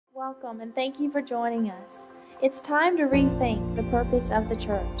Welcome and thank you for joining us. It's time to rethink the purpose of the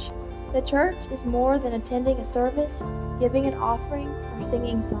church. The church is more than attending a service, giving an offering, or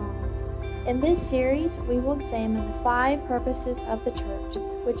singing songs. In this series, we will examine the 5 purposes of the church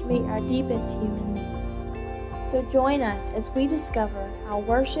which meet our deepest human needs. So join us as we discover how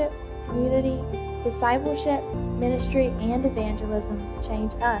worship, community, discipleship, ministry, and evangelism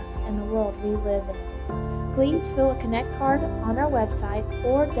change us and the world we live in. Please fill a Connect card on our website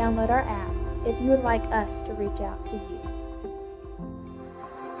or download our app if you would like us to reach out to you.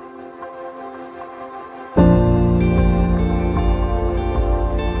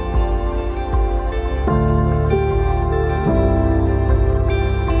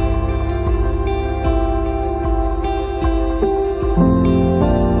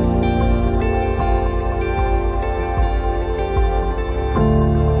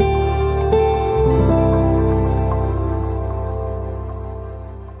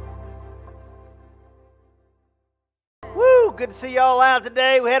 Good to see y'all out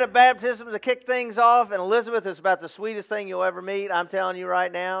today. We had a baptism to kick things off, and Elizabeth is about the sweetest thing you'll ever meet. I'm telling you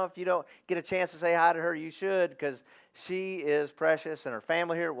right now, if you don't get a chance to say hi to her, you should, because she is precious, and her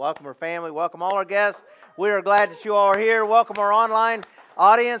family here. Welcome her family. Welcome all our guests. We are glad that you all are here. Welcome our online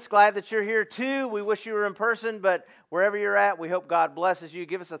audience. Glad that you're here too. We wish you were in person, but wherever you're at, we hope God blesses you.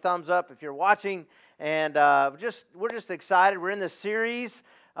 Give us a thumbs up if you're watching, and we're just excited. We're in this series,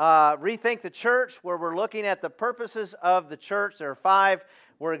 Rethink the Church, where we're looking at the purposes of the church. There are 5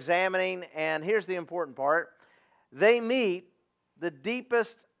 we're examining, and here's the important part. They meet the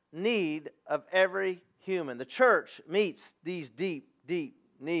deepest need of every human. The church meets these deep, deep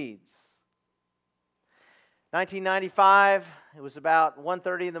needs. 1995, it was about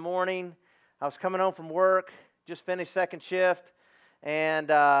 1:30 in the morning. I was coming home from work, just finished second shift,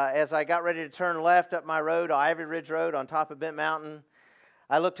 and as I got ready to turn left up my road, Ivy Ridge Road on top of Bent Mountain,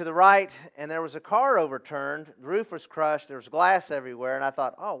 I looked to the right, and there was a car overturned. The roof was crushed. There was glass everywhere, and I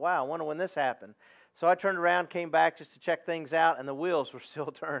thought, oh, wow, I wonder when this happened. So I turned around, came back just to check things out, and the wheels were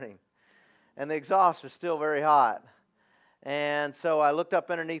still turning, and the exhaust was still very hot. And so I looked up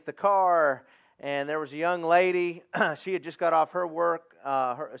underneath the car, and there was a young lady. She had just got off her work.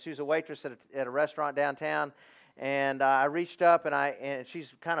 She was a waitress at a restaurant downtown, and I reached up, and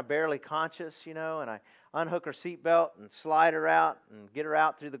she's kind of barely conscious, and I unhook her seatbelt and slide her out and get her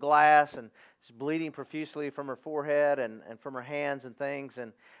out through the glass, and she's bleeding profusely from her forehead and from her hands and things.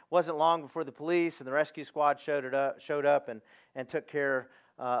 And it wasn't long before the police and the rescue squad showed up and took care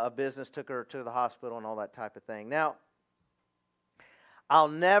of business, took her to the hospital and all that type of thing. Now, I'll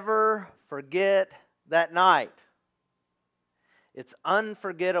never forget that night. It's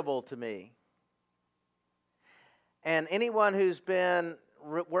unforgettable to me. And anyone who's been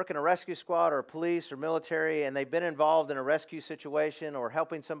working a rescue squad or police or military, and they've been involved in a rescue situation or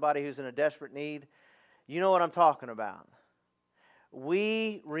helping somebody who's in a desperate need, you know what I'm talking about.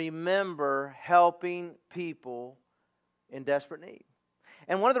 We remember helping people in desperate need.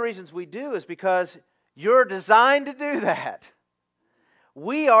 And one of the reasons we do is because you're designed to do that.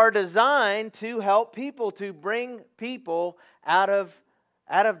 We are designed to help people, to bring people out of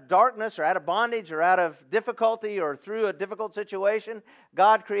darkness or out of bondage or out of difficulty or through a difficult situation.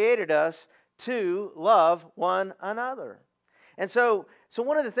 God created us to love one another. And so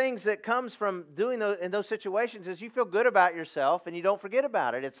one of the things that comes from doing those in those situations is you feel good about yourself and you don't forget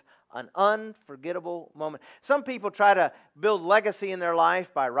about it. It's an unforgettable moment. Some people try to build legacy in their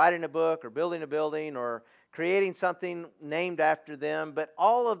life by writing a book or building a building or creating something named after them, but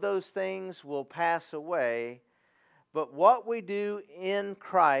all of those things will pass away. But what we do in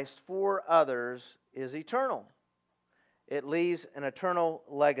Christ for others is eternal. It leaves an eternal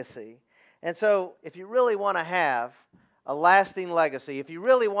legacy. And so if you really want to have a lasting legacy, if you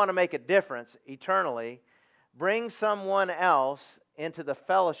really want to make a difference eternally, bring someone else into the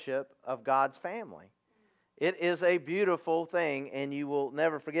fellowship of God's family. It is a beautiful thing, and you will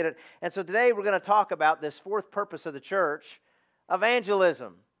never forget it. And so today we're going to talk about this 4th purpose of the church,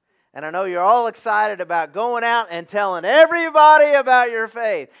 evangelism. And I know you're all excited about going out and telling everybody about your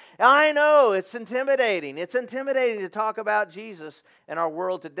faith. I know it's intimidating. It's intimidating to talk about Jesus in our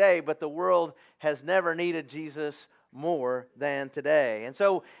world today, but the world has never needed Jesus more than today. And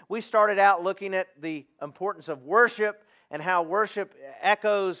so we started out looking at the importance of worship and how worship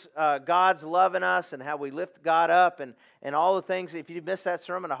echoes God's love in us and how we lift God up and all the things. If you missed that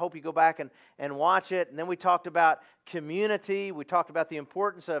sermon, I hope you go back and watch it. And then we talked about community. We talked about the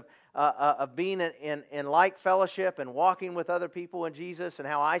importance of being in like fellowship and walking with other people in Jesus and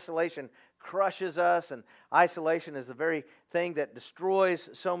how isolation crushes us, and isolation is the very thing that destroys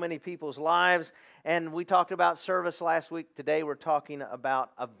so many people's lives. And we talked about service last week. Today we're talking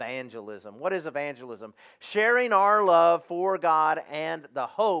about evangelism. What is evangelism? Sharing our love for God and the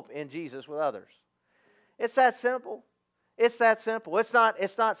hope in Jesus with others. It's that simple. It's that simple. It's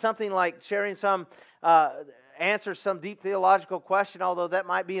not something like sharing some answer some deep theological question, although that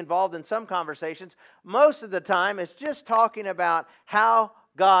might be involved in some conversations. Most of the time, it's just talking about how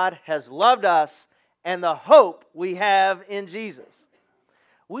God has loved us and the hope we have in Jesus.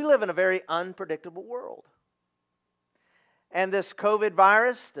 We live in a very unpredictable world. And this COVID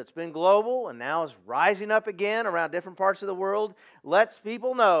virus that's been global and now is rising up again around different parts of the world lets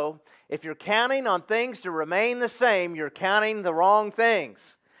people know if you're counting on things to remain the same, you're counting the wrong things.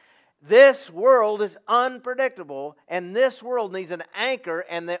 This world is unpredictable, and this world needs an anchor,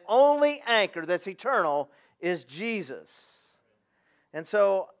 and the only anchor that's eternal is Jesus. And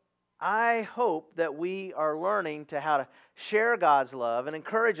so I hope that we are learning how to share God's love and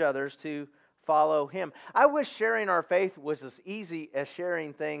encourage others to follow Him. I wish sharing our faith was as easy as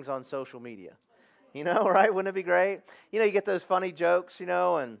sharing things on social media. You know, right? Wouldn't it be great? You know, you get those funny jokes, you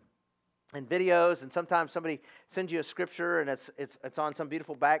know, and videos, and sometimes somebody sends you a scripture and it's on some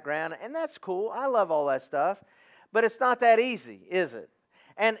beautiful background, and that's cool. I love all that stuff, but it's not that easy, is it?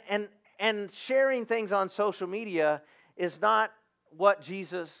 And sharing things on social media is not what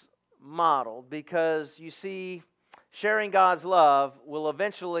Jesus modeled, because you see, sharing God's love will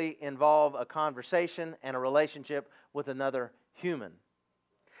eventually involve a conversation and a relationship with another human.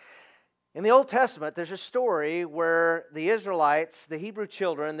 In the Old Testament, there's a story where the Israelites, the Hebrew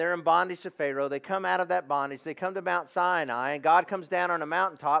children, they're in bondage to Pharaoh. They come out of that bondage. They come to Mount Sinai, and God comes down on a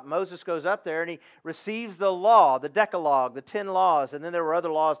mountaintop. Moses goes up there, and he receives the law, the Decalogue, the 10 laws, and then there were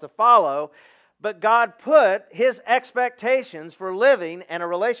other laws to follow. But God put His expectations for living and a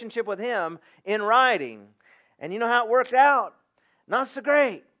relationship with Him in writing. And you know how it worked out? Not so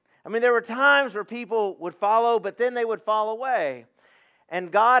great. I mean, there were times where people would follow, but then they would fall away.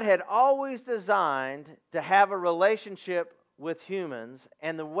 And God had always designed to have a relationship with humans.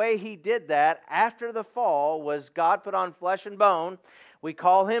 And the way He did that after the fall was God put on flesh and bone. We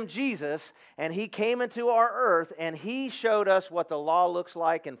call Him Jesus. And He came into our earth, and He showed us what the law looks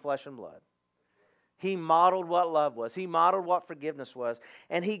like in flesh and blood. He modeled what love was. He modeled what forgiveness was.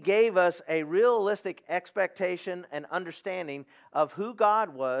 And He gave us a realistic expectation and understanding of who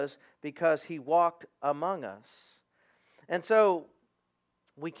God was, because He walked among us. And so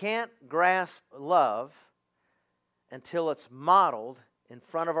we can't grasp love until it's modeled in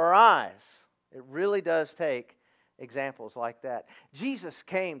front of our eyes. It really does take examples like that. Jesus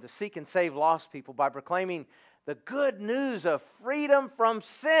came to seek and save lost people by proclaiming the good news of freedom from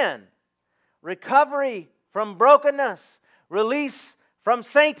sin, recovery from brokenness, release from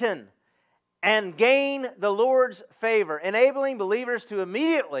Satan, and gain the Lord's favor, enabling believers to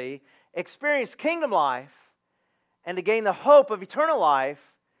immediately experience kingdom life and to gain the hope of eternal life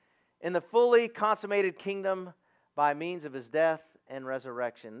in the fully consummated kingdom by means of His death and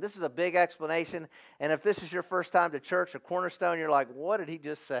resurrection. This is a big explanation, and if this is your first time to church or Cornerstone, you're like, what did he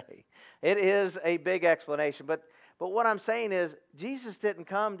just say? It is a big explanation, but what I'm saying is, Jesus didn't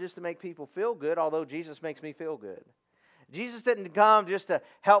come just to make people feel good, although Jesus makes me feel good. Jesus didn't come just to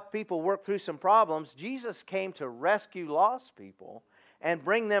help people work through some problems. Jesus came to rescue lost people and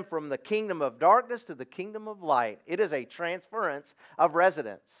bring them from the kingdom of darkness to the kingdom of light. It is a transference of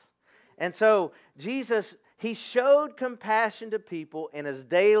residence. And so Jesus, He showed compassion to people in His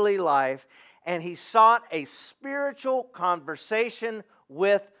daily life, and He sought a spiritual conversation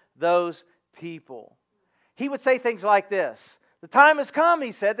with those people. He would say things like this: the time has come,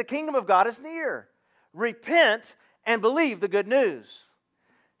 He said, the kingdom of God is near. Repent and believe the good news.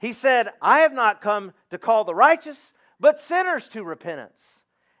 He said, I have not come to call the righteous, but sinners to repentance.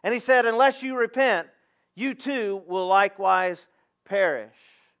 And He said, unless you repent, you too will likewise perish.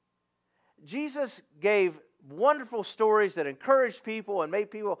 Jesus gave wonderful stories that encouraged people and made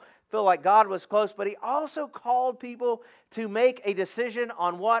people feel like God was close, but He also called people to make a decision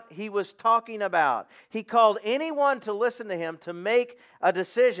on what He was talking about. He called anyone to listen to Him to make a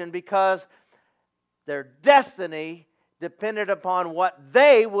decision because their destiny depended upon what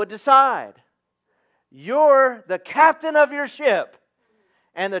they would decide. You're the captain of your ship,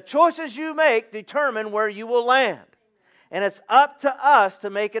 and the choices you make determine where you will land. And it's up to us to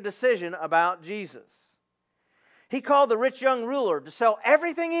make a decision about Jesus. He called the rich young ruler to sell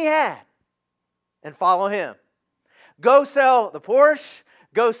everything he had and follow Him. Go sell the Porsche,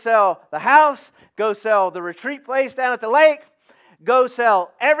 go sell the house, go sell the retreat place down at the lake, go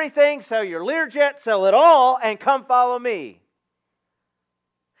sell everything, sell your Learjet, sell it all, and come follow me.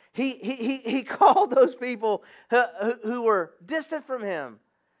 He called those people who were distant from him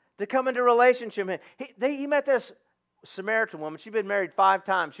to come into relationship with him. He met this Samaritan woman. She'd been married 5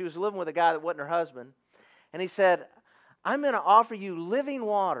 times. She was living with a guy that wasn't her husband. And he said, I'm going to offer you living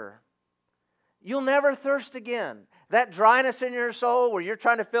water. You'll never thirst again. That dryness in your soul where you're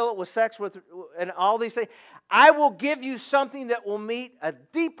trying to fill it with sex and all these things, I will give you something that will meet a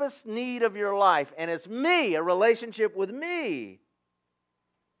deepest need of your life. And it's me, a relationship with me.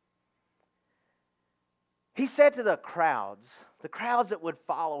 He said to the crowds that would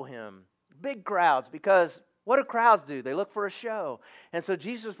follow him, big crowds, because what do crowds do? They look for a show. And so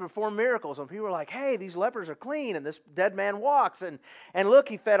Jesus performed miracles, and people were like, hey, these lepers are clean, and this dead man walks. And look,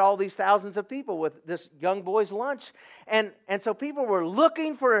 he fed all these thousands of people with this young boy's lunch. And so people were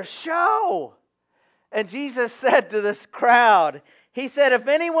looking for a show. And Jesus said to this crowd, he said, if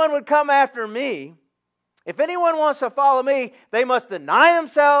anyone would come after me, if anyone wants to follow me, they must deny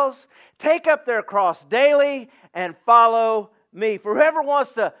themselves, take up their cross daily, and follow me. For whoever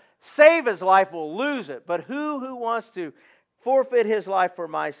wants to save his life will lose it, but who wants to forfeit his life for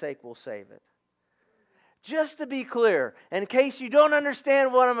my sake will save it. Just to be clear, in case you don't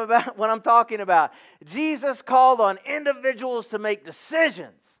understand what I'm talking about, Jesus called on individuals to make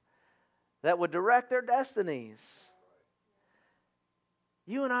decisions that would direct their destinies.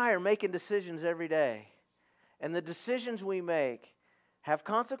 You and I are making decisions every day, and the decisions we make have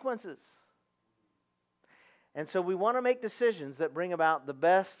consequences. And so we want to make decisions that bring about the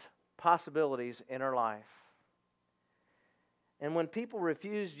best possibilities in our life. And when people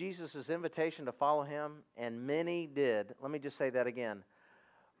refused Jesus' invitation to follow him, and many did, let me just say that again,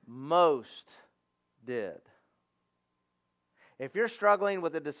 most did. If you're struggling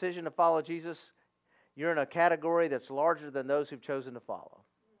with a decision to follow Jesus, you're in a category that's larger than those who've chosen to follow.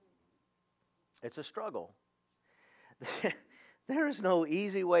 It's a struggle. There is no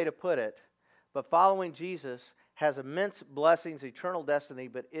easy way to put it, but following Jesus has immense blessings, eternal destiny,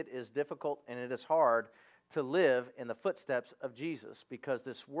 but it is difficult and it is hard to live in the footsteps of Jesus because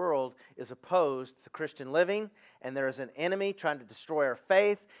this world is opposed to Christian living, and there is an enemy trying to destroy our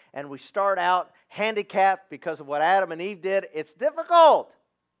faith, and we start out handicapped because of what Adam and Eve did. It's difficult.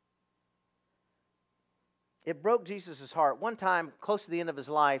 It broke Jesus' heart. One time, close to the end of his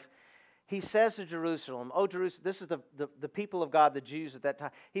life, he says to Jerusalem, oh, Jerusalem, this is the people of God, the Jews at that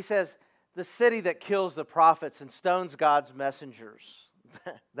time. He says, the city that kills the prophets and stones God's messengers.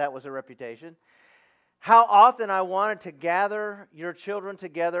 That was a reputation. How often I wanted to gather your children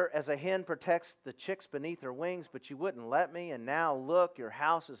together as a hen protects the chicks beneath her wings, but you wouldn't let me, and now look, your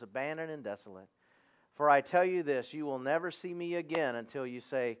house is abandoned and desolate. For I tell you this, you will never see me again until you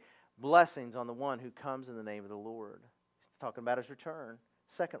say, blessings on the one who comes in the name of the Lord. He's talking about his return,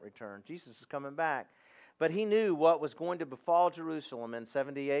 second return. Jesus is coming back. But he knew what was going to befall Jerusalem in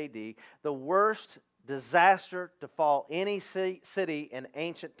 70 AD, the worst disaster to fall any city in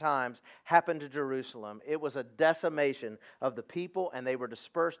ancient times happened to Jerusalem. It was a decimation of the people, and they were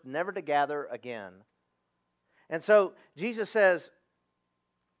dispersed, never to gather again. And so Jesus says,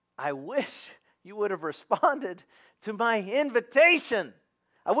 I wish you would have responded to my invitation.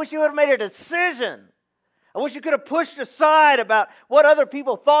 I wish you would have made a decision. I wish you could have pushed aside about what other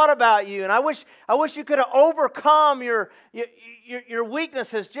people thought about you. And I wish you could have overcome your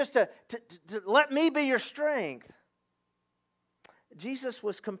weaknesses just to let me be your strength. Jesus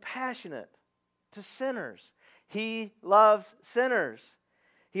was compassionate to sinners. He loves sinners.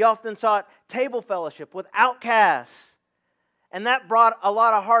 He often sought table fellowship with outcasts. And that brought a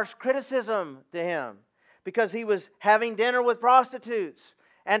lot of harsh criticism to him because he was having dinner with prostitutes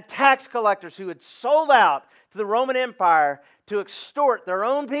and tax collectors who had sold out to the Roman Empire to extort their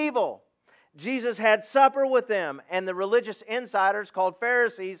own people. Jesus had supper with them, and the religious insiders called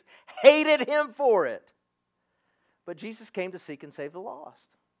Pharisees hated him for it. But Jesus came to seek and save the lost.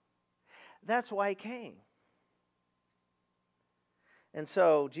 That's why he came. And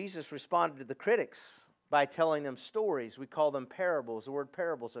so Jesus responded to the critics by telling them stories. We call them parables. The word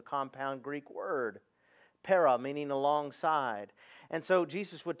parable is a compound Greek word. Para, meaning alongside. And so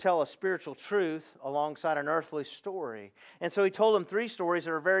Jesus would tell a spiritual truth alongside an earthly story. And so he told them 3 stories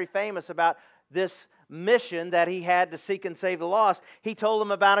that are very famous about this mission that he had to seek and save the lost. He told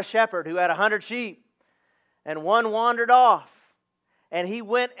them about a shepherd who had 100 sheep, and one wandered off. And he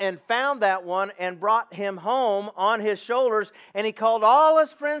went and found that one and brought him home on his shoulders, and he called all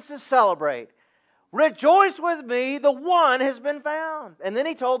his friends to celebrate. Rejoice with me, the one has been found. And then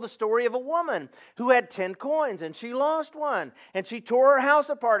he told the story of a woman who had 10 coins, and she lost one. And she tore her house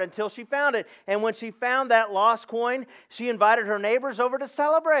apart until she found it. And when she found that lost coin, she invited her neighbors over to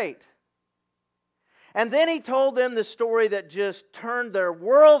celebrate. And then he told them the story that just turned their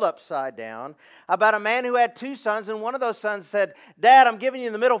world upside down about a man who had 2 sons, and one of those sons said, "Dad, I'm giving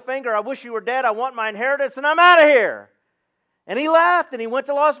you the middle finger. I wish you were dead. I want my inheritance, and I'm out of here." And he left, and he went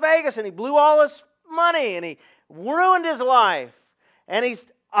to Las Vegas, and he blew all his money, and he ruined his life. And he's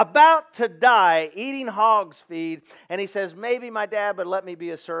about to die eating hog's feed, and he says, "Maybe my dad would let me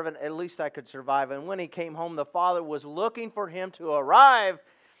be a servant. At least I could survive." And when he came home, the father was looking for him to arrive.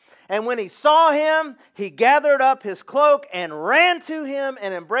 And when he saw him, he gathered up his cloak and ran to him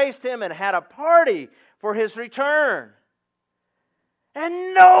and embraced him and had a party for his return.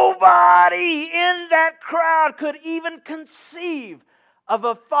 And nobody in that crowd could even conceive of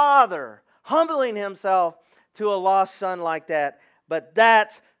a father humbling himself to a lost son like that. But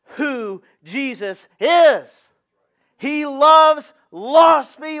that's who Jesus is. He loves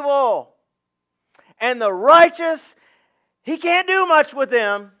lost people. And the righteous, He can't do much with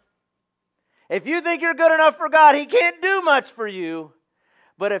them. If you think you're good enough for God, He can't do much for you.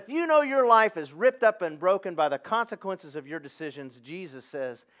 But if you know your life is ripped up and broken by the consequences of your decisions, Jesus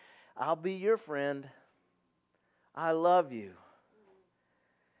says, "I'll be your friend. I love you."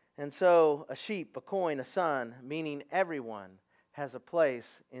 And so a sheep, a coin, a son, meaning everyone, has a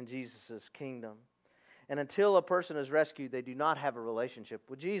place in Jesus' kingdom. And until a person is rescued, they do not have a relationship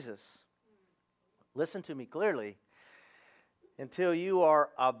with Jesus. Listen to me clearly. Until you are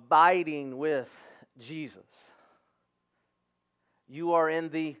abiding with Jesus, you are in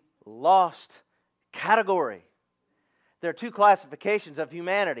the lost category. There are 2 classifications of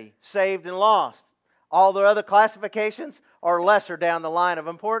humanity, saved and lost. All the other classifications are lesser down the line of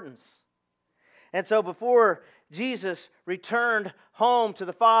importance. And so before Jesus returned home to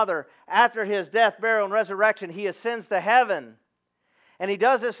the Father after His death, burial, and resurrection, He ascends to heaven. And He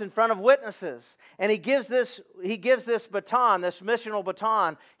does this in front of witnesses. And He gives this baton, this missional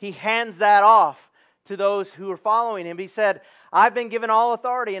baton, He hands that off to those who are following Him. He said, "I've been given all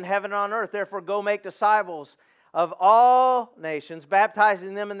authority in heaven and on earth. Therefore go make disciples of all nations,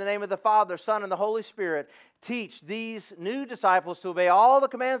 baptizing them in the name of the Father, Son, and the Holy Spirit. Teach these new disciples to obey all the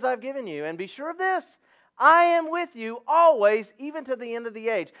commands I've given you. And be sure of this, I am with you always, even to the end of the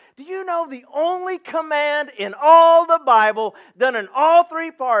age." Do you know the only command in all the Bible, done in all 3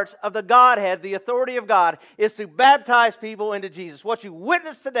 parts of the Godhead, the authority of God, is to baptize people into Jesus? What you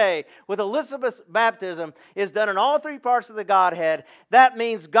witnessed today with Elizabeth's baptism is done in all 3 parts of the Godhead. That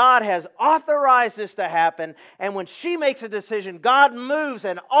means God has authorized this to happen. And when she makes a decision, God moves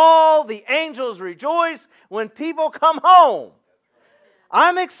and all the angels rejoice when people come home.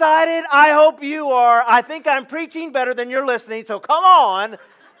 I'm excited. I hope you are. I think I'm preaching better than you're listening. So come on,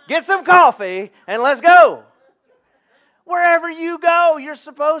 get some coffee, and let's go. Wherever you go, you're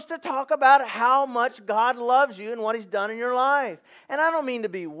supposed to talk about how much God loves you and what He's done in your life. And I don't mean to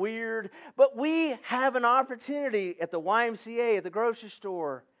be weird, but we have an opportunity at the YMCA, at the grocery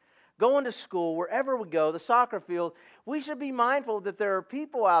store, going to school, wherever we go, the soccer field. We should be mindful that there are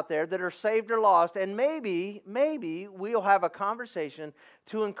people out there that are saved or lost, and maybe we'll have a conversation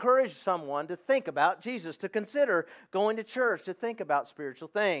to encourage someone to think about Jesus, to consider going to church, to think about spiritual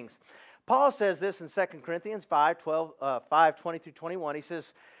things. Paul says this in 2 Corinthians 5:20-21. He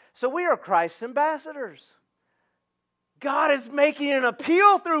says, "So we are Christ's ambassadors. God is making an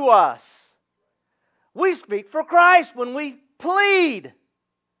appeal through us. We speak for Christ when we plead.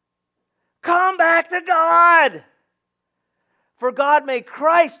 Come back to God. For God made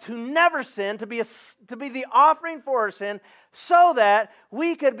Christ, who never sinned, to be the offering for our sin, so that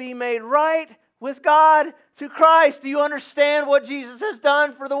we could be made right with God through Christ." Do you understand what Jesus has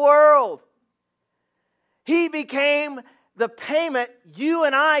done for the world? He became the payment you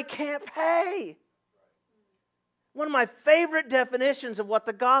and I can't pay. One of my favorite definitions of what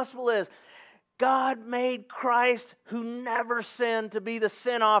the gospel is: God made Christ, who never sinned, to be the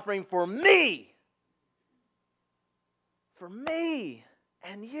sin offering for me. For me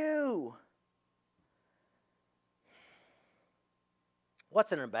and you.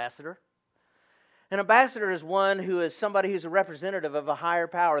 What's an ambassador? An ambassador is one who is somebody who's a representative of a higher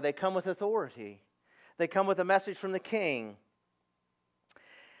power. They come with authority. They come with a message from the king.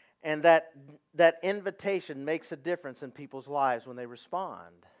 And that invitation makes a difference in people's lives when they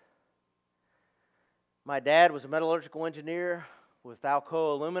respond. My dad was a metallurgical engineer with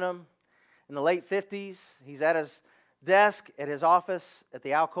Alcoa Aluminum. In the late 50s, he's at his desk at his office at the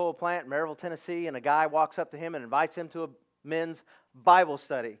Alcoa plant in Maryville, Tennessee, and a guy walks up to him and invites him to a men's Bible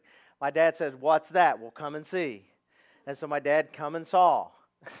study. My dad says, "What's that?" "Well, come and see." And so my dad come and saw.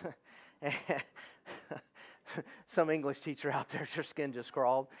 Some English teacher out there, their skin just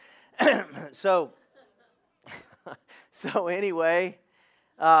crawled. So anyway,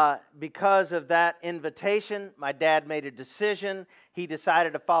 because of that invitation, my dad made a decision. He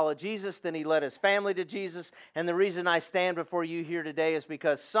decided to follow Jesus. Then he led his family to Jesus. And the reason I stand before you here today is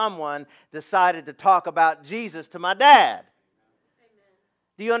because someone decided to talk about Jesus to my dad. Amen.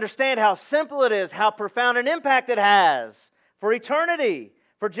 Do you understand how simple it is, how profound an impact it has for eternity,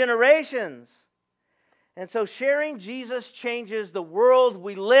 for generations? And so sharing Jesus changes the world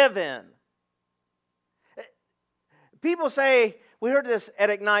we live in. People say, we heard this at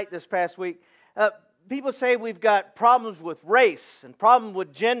Ignite this past week, people say we've got problems with race and problems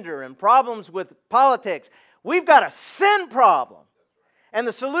with gender and problems with politics. We've got a sin problem. And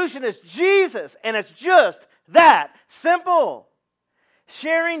the solution is Jesus, and it's just that simple.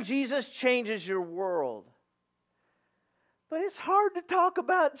 Sharing Jesus changes your world. But it's hard to talk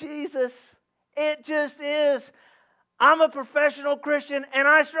about Jesus. It just is. I'm a professional Christian, and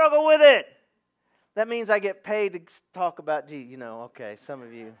I struggle with it. That means I get paid to talk about Jesus. You know, okay, some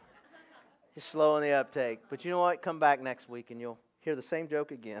of you, you're slow in the uptake. But you know what? Come back next week, and you'll hear the same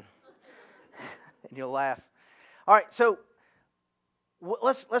joke again. And you'll laugh. All right, so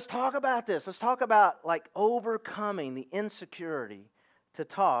let's talk about this. Let's talk about like overcoming the insecurity to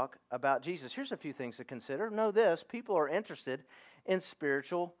talk about Jesus. Here's a few things to consider. Know this: people are interested in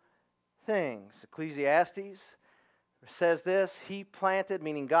spiritual things. Ecclesiastes says this: He planted,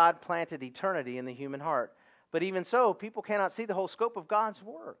 meaning God planted eternity in the human heart. But even so, people cannot see the whole scope of God's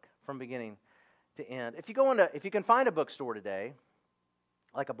work from beginning to end. If you can find a bookstore today,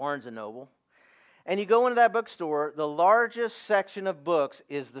 like a Barnes & Noble, and you go into that bookstore, the largest section of books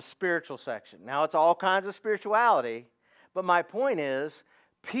is the spiritual section. Now, it's all kinds of spirituality, but my point is,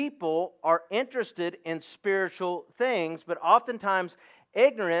 people are interested in spiritual things, but oftentimes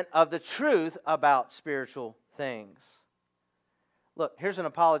ignorant of the truth about spiritual things. Look, here's an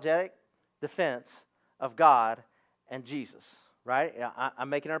apologetic defense of God and Jesus, right? I'm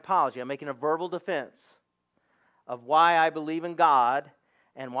making an apology. I'm making a verbal defense of why I believe in God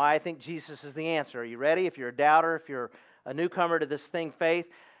and why I think Jesus is the answer. Are you ready? If you're a doubter, if you're a newcomer to this thing, faith,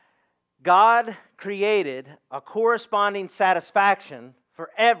 God created a corresponding satisfaction for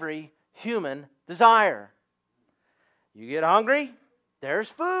every human desire. You get hungry, there's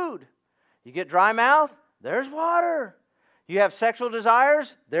food. You get dry mouth, there's water. You have sexual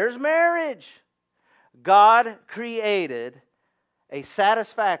desires, there's marriage. God created a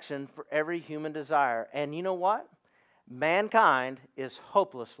satisfaction for every human desire. And you know what? Mankind is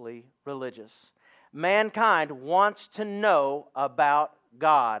hopelessly religious. Mankind wants to know about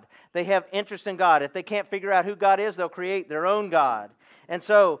God. They have interest in God. If they can't figure out who God is, they'll create their own God. And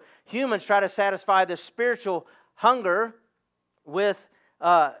so humans try to satisfy this spiritual hunger with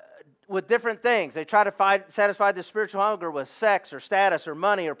different things. They try to satisfy this spiritual hunger with sex or status or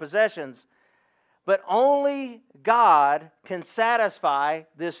money or possessions. But only God can satisfy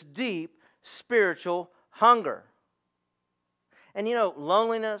this deep spiritual hunger. And you know,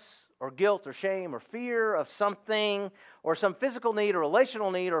 loneliness or guilt or shame or fear of something or some physical need or relational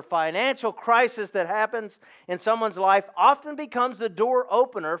need or financial crisis that happens in someone's life often becomes the door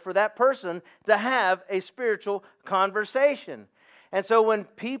opener for that person to have a spiritual conversation. And so when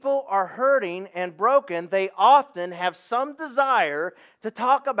people are hurting and broken, they often have some desire to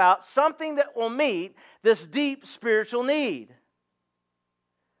talk about something that will meet this deep spiritual need.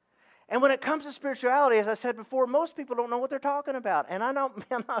 And when it comes to spirituality, as I said before, most people don't know what they're talking about. And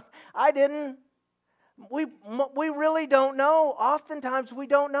I didn't. We really don't know. Oftentimes we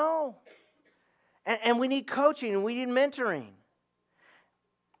don't know. And we need coaching and we need mentoring.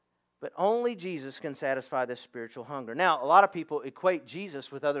 But only Jesus can satisfy this spiritual hunger. Now, a lot of people equate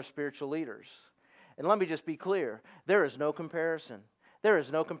Jesus with other spiritual leaders. And let me just be clear. There is no comparison. There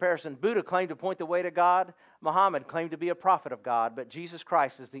is no comparison. Buddha claimed to point the way to God. Muhammad claimed to be a prophet of God. But Jesus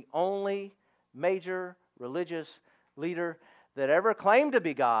Christ is the only major religious leader that ever claimed to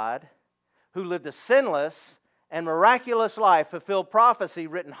be God, who lived a sinless and miraculous life, fulfilled prophecy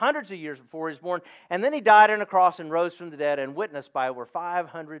written hundreds of years before he was born, and then he died on a cross and rose from the dead and witnessed by over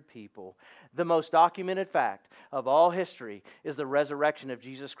 500 people. The most documented fact of all history is the resurrection of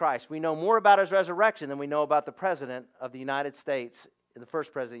Jesus Christ. We know more about his resurrection than we know about the President of the United States, the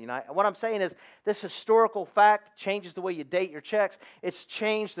first President of the United States. What I'm saying is this historical fact changes the way you date your checks. It's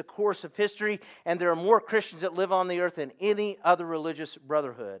changed the course of history, and there are more Christians that live on the earth than any other religious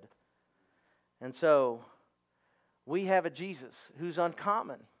brotherhood. And so we have a Jesus who's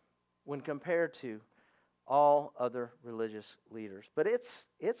uncommon when compared to all other religious leaders. But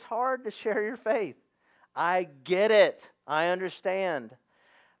it's hard to share your faith. I get it. I understand.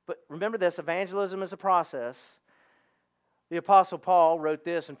 But remember this, evangelism is a process. The Apostle Paul wrote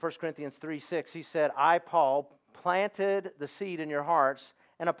this in 1 Corinthians 3:6. He said, I, Paul, planted the seed in your hearts,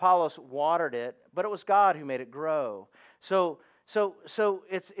 and Apollos watered it, but it was God who made it grow. So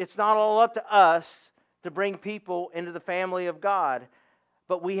it's not all up to us to bring people into the family of God,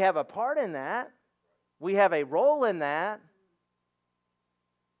 but we have a part in that. We have a role in that.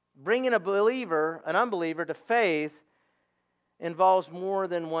 Bringing an unbeliever to faith involves more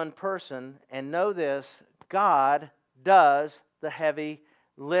than one person. And know this, God does the heavy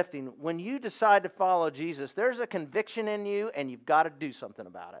lifting. When you decide to follow Jesus, there's a conviction in you, and you've got to do something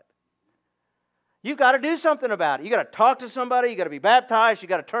about it. You've got to do something about it. You've got to talk to somebody. You've got to be baptized. You've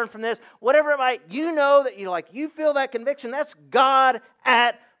got to turn from this. Whatever it might, you know that you feel that conviction. That's God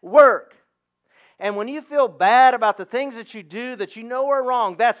at work. And when you feel bad about the things that you do that you know are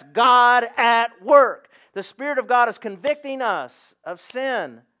wrong, that's God at work. The Spirit of God is convicting us of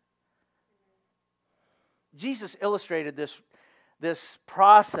sin. Jesus illustrated this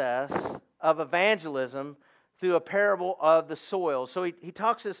process of evangelism through a parable of the soil. So he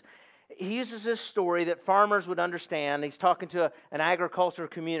uses this story that farmers would understand. He's talking to an agricultural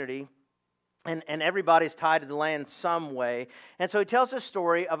community, and everybody's tied to the land some way. And so he tells this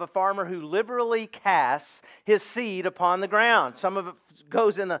story of a farmer who liberally casts his seed upon the ground. Some of it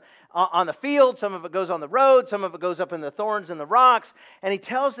goes on the field, some of it goes on the road, some of it goes up in the thorns and the rocks. And he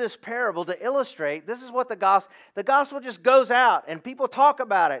tells this parable to illustrate this is what the gospel just goes out, and people talk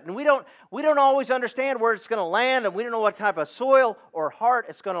about it. And we don't always understand where it's going to land, and we don't know what type of soil or heart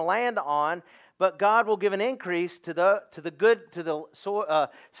it's going to land on. But God will give an increase to the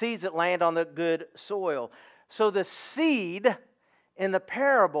seeds that land on the good soil. So the seed in the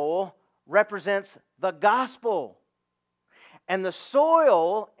parable represents the gospel. And the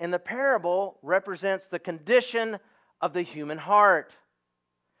soil in the parable represents the condition of the human heart.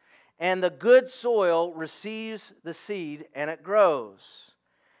 And the good soil receives the seed and it grows.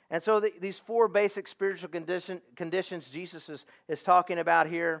 And so these four basic spiritual conditions Jesus is talking about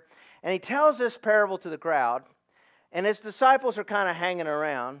here. And he tells this parable to the crowd, and his disciples are kind of hanging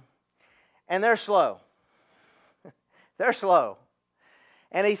around, and they're slow. They're slow.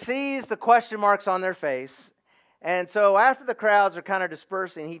 And he sees the question marks on their face, and so after the crowds are kind of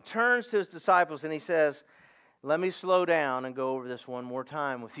dispersing, he turns to his disciples and he says, let me slow down and go over this one more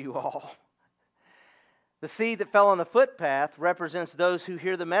time with you all. The seed that fell on the footpath represents those who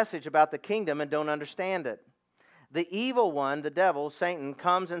hear the message about the kingdom and don't understand it. The evil one, the devil, Satan,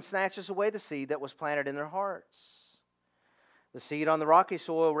 comes and snatches away the seed that was planted in their hearts. The seed on the rocky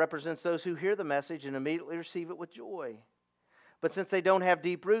soil represents those who hear the message and immediately receive it with joy. But since they don't have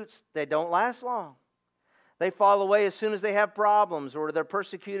deep roots, they don't last long. They fall away as soon as they have problems or they're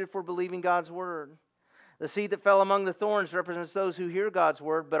persecuted for believing God's word. The seed that fell among the thorns represents those who hear God's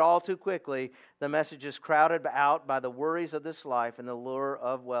word, but all too quickly the message is crowded out by the worries of this life and the lure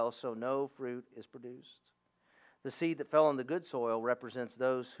of wealth, so no fruit is produced. The seed that fell on the good soil represents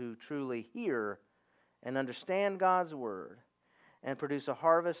those who truly hear and understand God's word and produce a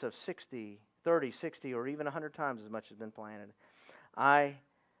harvest of 60, 30, 60, or even 100 times as much has been planted. I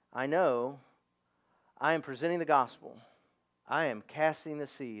know I am presenting the gospel. I am casting the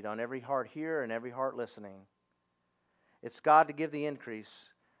seed on every heart here and every heart listening. It's God to give the increase,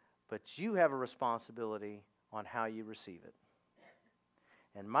 but you have a responsibility on how you receive it.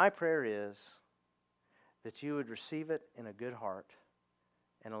 And my prayer is that you would receive it in a good heart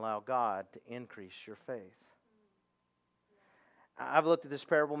and allow God to increase your faith. I've looked at this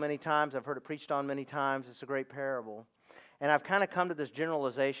parable many times. I've heard it preached on many times. It's a great parable. And I've kind of come to this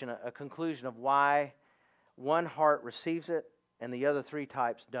generalization, a conclusion of why one heart receives it and the other three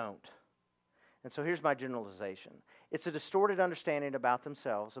types don't. And so here's my generalization. It's a distorted understanding about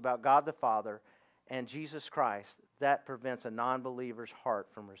themselves, about God the Father, and Jesus Christ that prevents a non-believer's heart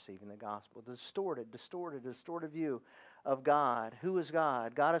from receiving the gospel. The distorted view of God. Who is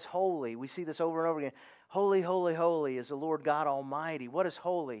God? God is holy. We see this over and over again. Holy, holy, holy is the Lord God Almighty. What is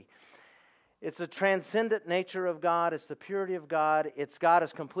holy? It's the transcendent nature of God. It's the purity of God. It's God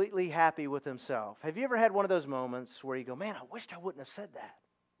is completely happy with himself. Have you ever had one of those moments where you go, man, I wished I wouldn't have said that?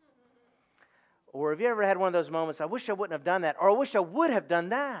 Or have you ever had one of those moments, I wish I wouldn't have done that, or I wish I would have done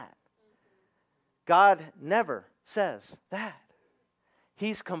that? God never says that.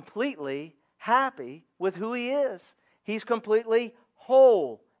 He's completely happy with who he is. He's completely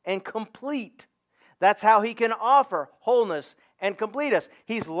whole and complete. That's how he can offer wholeness and complete us.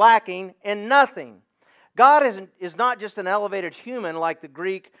 He's lacking in nothing. God is not just an elevated human like the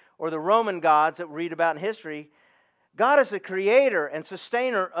Greek or the Roman gods that we read about in history. God is the creator and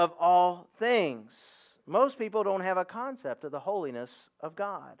sustainer of all things. Most people don't have a concept of the holiness of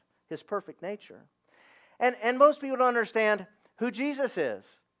God, his perfect nature. And most people don't understand who Jesus is.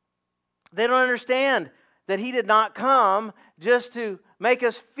 They don't understand that he did not come just to make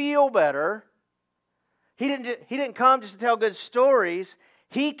us feel better. He didn't come just to tell good stories.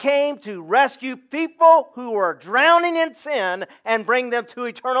 He came to rescue people who were drowning in sin and bring them to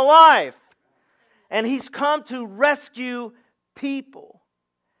eternal life. And He's come to rescue people.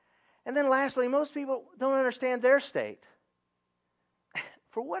 And then lastly, most people don't understand their state.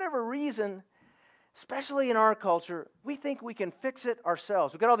 For whatever reason, especially in our culture, we think we can fix it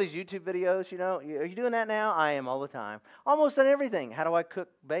ourselves. We've got all these YouTube videos, Are you doing that now? I am all the time. Almost on everything. How do I cook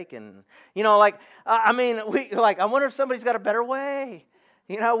bacon? I wonder if somebody's got a better way.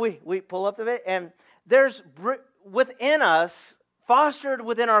 We pull up the video, and there's within us, fostered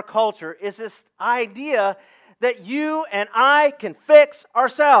within our culture, is this idea that you and I can fix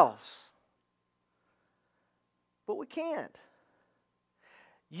ourselves. But we can't.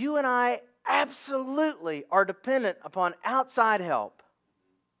 You and I absolutely are dependent upon outside help.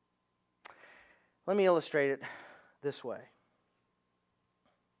 Let me illustrate it this way.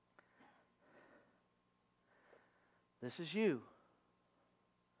 This is you.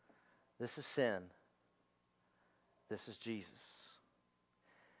 This is sin. This is Jesus.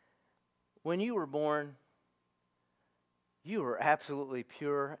 When you were born, you were absolutely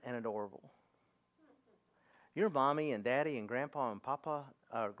pure and adorable. Your mommy and daddy and grandpa and papa,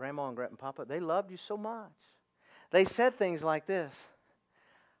 grandma and papa, they loved you so much. They said things like this: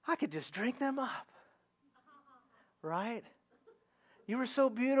 I could just drink them up. Right? You were so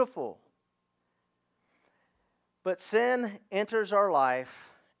beautiful. But sin enters our life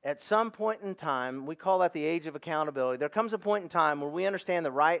at some point in time. We call that the age of accountability. There comes a point in time where we understand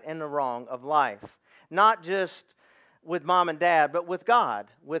the right and the wrong of life. Not just with mom and dad, but with God,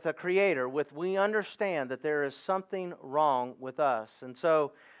 with a creator. We understand that there is something wrong with us. And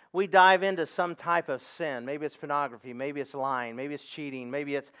so we dive into some type of sin. Maybe it's pornography. Maybe it's lying. Maybe it's cheating.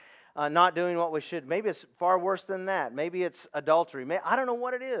 Maybe it's not doing what we should. Maybe it's far worse than that. Maybe it's adultery. I don't know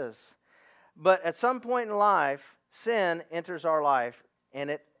what it is. But at some point in life, sin enters our life, and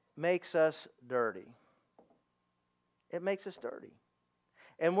it makes us dirty. It makes us dirty.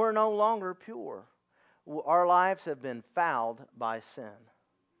 And we're no longer pure. Our lives have been fouled by sin.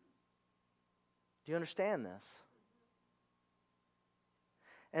 Do you understand this?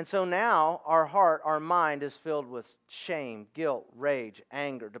 And so now our heart, our mind is filled with shame, guilt, rage,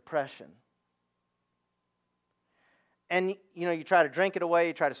 anger, depression. And you try to drink it away,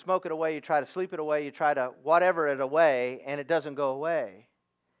 you try to smoke it away, you try to sleep it away, you try to whatever it away, and it doesn't go away.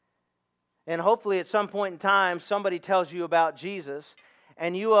 And hopefully at some point in time, somebody tells you about Jesus,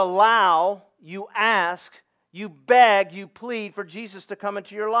 and you allow, you ask, you beg, you plead for Jesus to come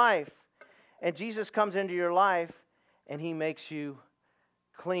into your life. And Jesus comes into your life, and He makes you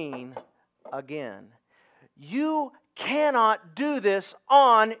clean again. You cannot do this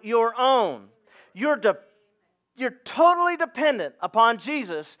on your own. You're totally dependent upon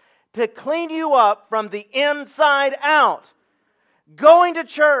Jesus to clean you up from the inside out. Going to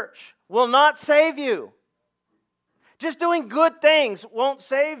church will not save you. Just doing good things won't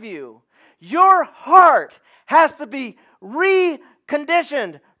save you. Your heart has to be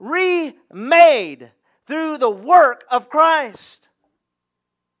reconditioned, remade through the work of Christ.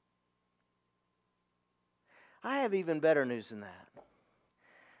 I have even better news than that.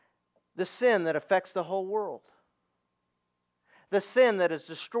 The sin that affects the whole world. The sin that is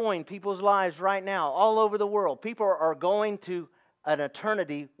destroying people's lives right now all over the world. People are going to an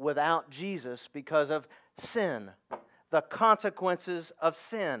eternity without Jesus because of sin. The consequences of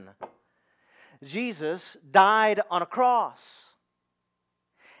sin. Jesus died on a cross.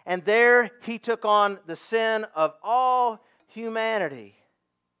 And there He took on the sin of all humanity.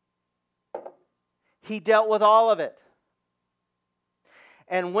 He dealt with all of it.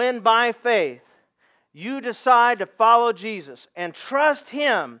 And when by faith you decide to follow Jesus and trust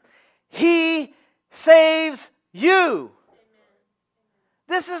Him, He saves you.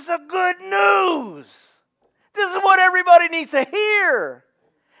 This is the good news. This is what everybody needs to hear.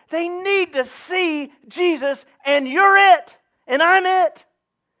 They need to see Jesus, and you're it, and I'm it.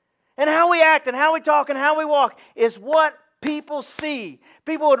 And how we act and how we talk and how we walk is what people see.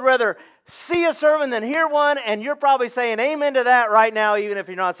 People would rather see a sermon than hear one, and you're probably saying amen to that right now, even if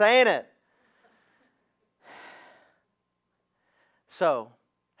you're not saying it. So,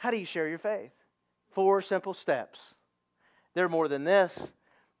 how do you share your faith? 4 simple steps. They're more than this,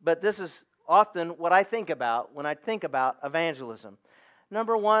 but this is often what I think about when I think about evangelism.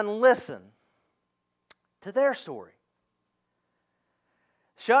 Number 1, listen to their story.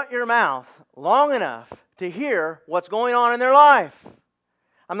 Shut your mouth long enough to hear what's going on in their life.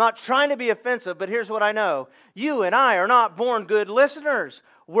 I'm not trying to be offensive, but here's what I know. You and I are not born good listeners.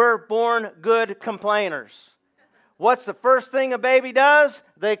 We're born good complainers. What's the first thing a baby does?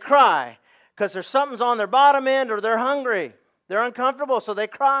 They cry because there's something's on their bottom end or they're hungry. They're uncomfortable, so they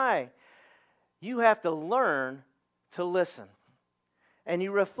cry. You have to learn to listen. And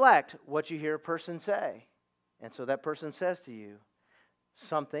you reflect what you hear a person say. And so that person says to you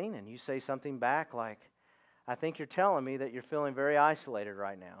something, and you say something back like, I think you're telling me that you're feeling very isolated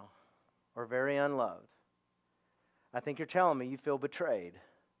right now, or very unloved. I think you're telling me you feel betrayed.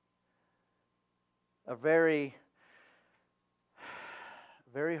 Or very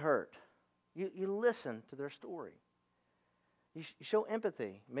hurt. You listen to their story. You show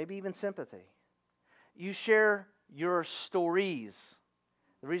empathy, maybe even sympathy. You share your stories.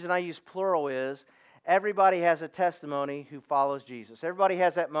 The reason I use plural is everybody has a testimony who follows Jesus. Everybody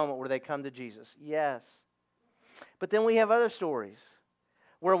has that moment where they come to Jesus. Yes. But then we have other stories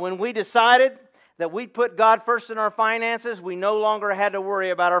where when we decided that we put God first in our finances, we no longer had to worry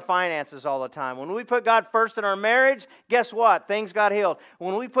about our finances all the time. When we put God first in our marriage, guess what? Things got healed.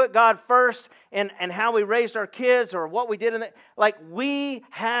 When we put God first in how we raised our kids or what we did we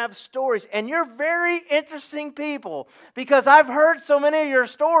have stories. And you're very interesting people because I've heard so many of your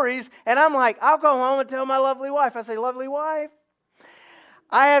stories and I'm like, I'll go home and tell my lovely wife. I say, lovely wife,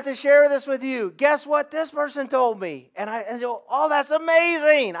 I have to share this with you. Guess what this person told me? And I go, oh, that's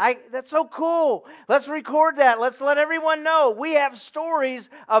amazing. That's so cool. Let's record that. Let's let everyone know. We have stories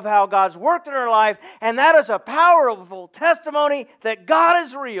of how God's worked in our life, and that is a powerful testimony that God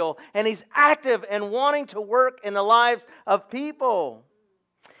is real, and He's active and wanting to work in the lives of people.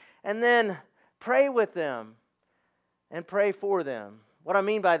 And then pray with them and pray for them. What I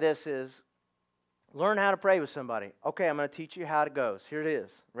mean by this is, learn how to pray with somebody. Okay, I'm going to teach you how it goes. Here it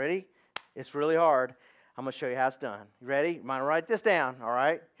is. Ready? It's really hard. I'm going to show you how it's done. You ready? You might write this down. All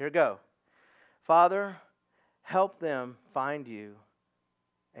right? Here we go. Father, help them find you.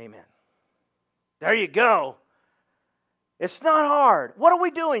 Amen. There you go. It's not hard. What are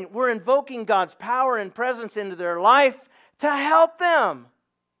we doing? We're invoking God's power and presence into their life to help them.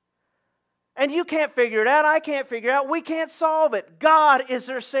 And you can't figure it out. I can't figure it out. We can't solve it. God is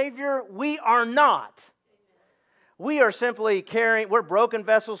their Savior. We are not. We are simply we're broken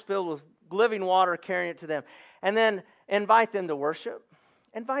vessels filled with living water, carrying it to them. And then invite them to worship.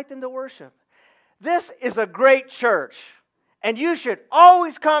 Invite them to worship. This is a great church. And you should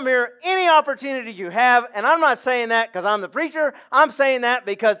always come here any opportunity you have. And I'm not saying that because I'm the preacher. I'm saying that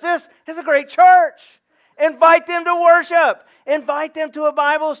because this is a great church. Invite them to worship. Invite them to a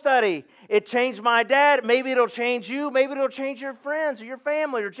Bible study. It changed my dad. Maybe it'll change you. Maybe it'll change your friends or your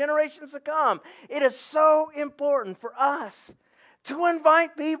family or generations to come. It is so important for us to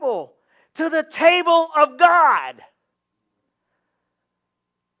invite people to the table of God.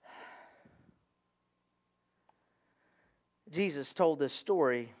 Jesus told this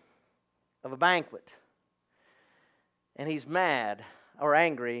story of a banquet. And He's mad or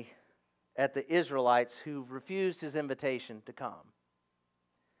angry at the Israelites who refused His invitation to come.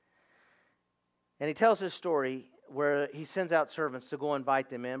 And He tells this story where He sends out servants to go invite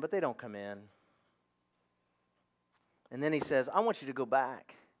them in, but they don't come in. And then He says, I want you to go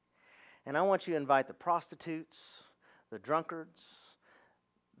back. And I want you to invite the prostitutes, the drunkards,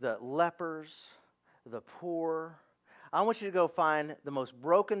 the lepers, the poor. I want you to go find the most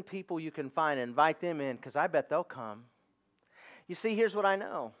broken people you can find and invite them in because I bet they'll come. You see, here's what I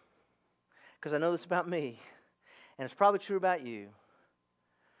know. Because I know this about me, and it's probably true about you.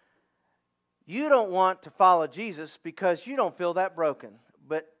 You don't want to follow Jesus because you don't feel that broken.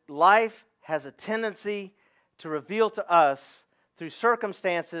 But life has a tendency to reveal to us through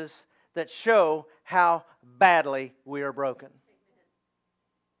circumstances that show how badly we are broken.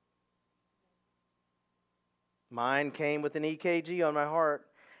 Mine came with an EKG on my heart.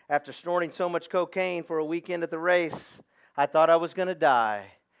 After snorting so much cocaine for a weekend at the race, I thought I was going to die.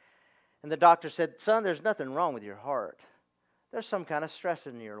 And the doctor said, son, there's nothing wrong with your heart. There's some kind of stress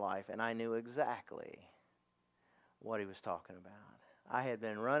in your life. And I knew exactly what he was talking about. I had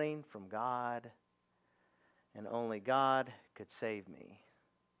been running from God, and only God could save me.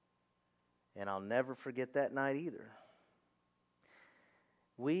 And I'll never forget that night either.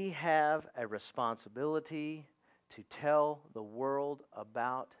 We have a responsibility to tell the world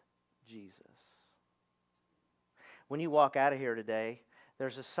about Jesus. When you walk out of here today,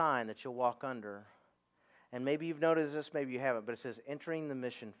 there's a sign that you'll walk under. And maybe you've noticed this, maybe you haven't, but it says entering the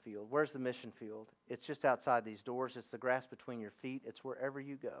mission field. Where's the mission field? It's just outside these doors. It's the grass between your feet. It's wherever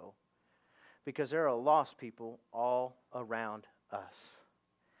you go. Because there are lost people all around us.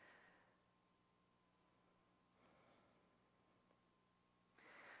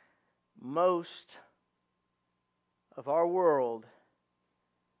 Most of our world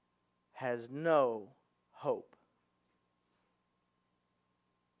has no hope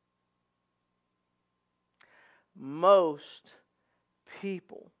most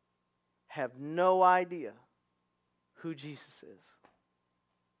people have no idea who Jesus is.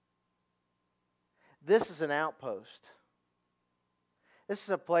 This is an outpost. This is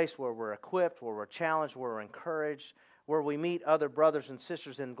a place where we're equipped, where we're challenged, where we're encouraged, where we meet other brothers and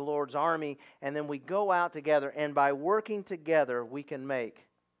sisters in the Lord's army, and then we go out together, and by working together, we can make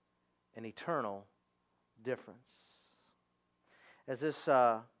an eternal difference. As this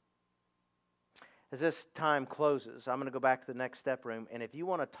time closes, I'm going to go back to the next step room, and if you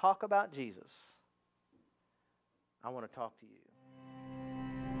want to talk about Jesus, I want to talk to you.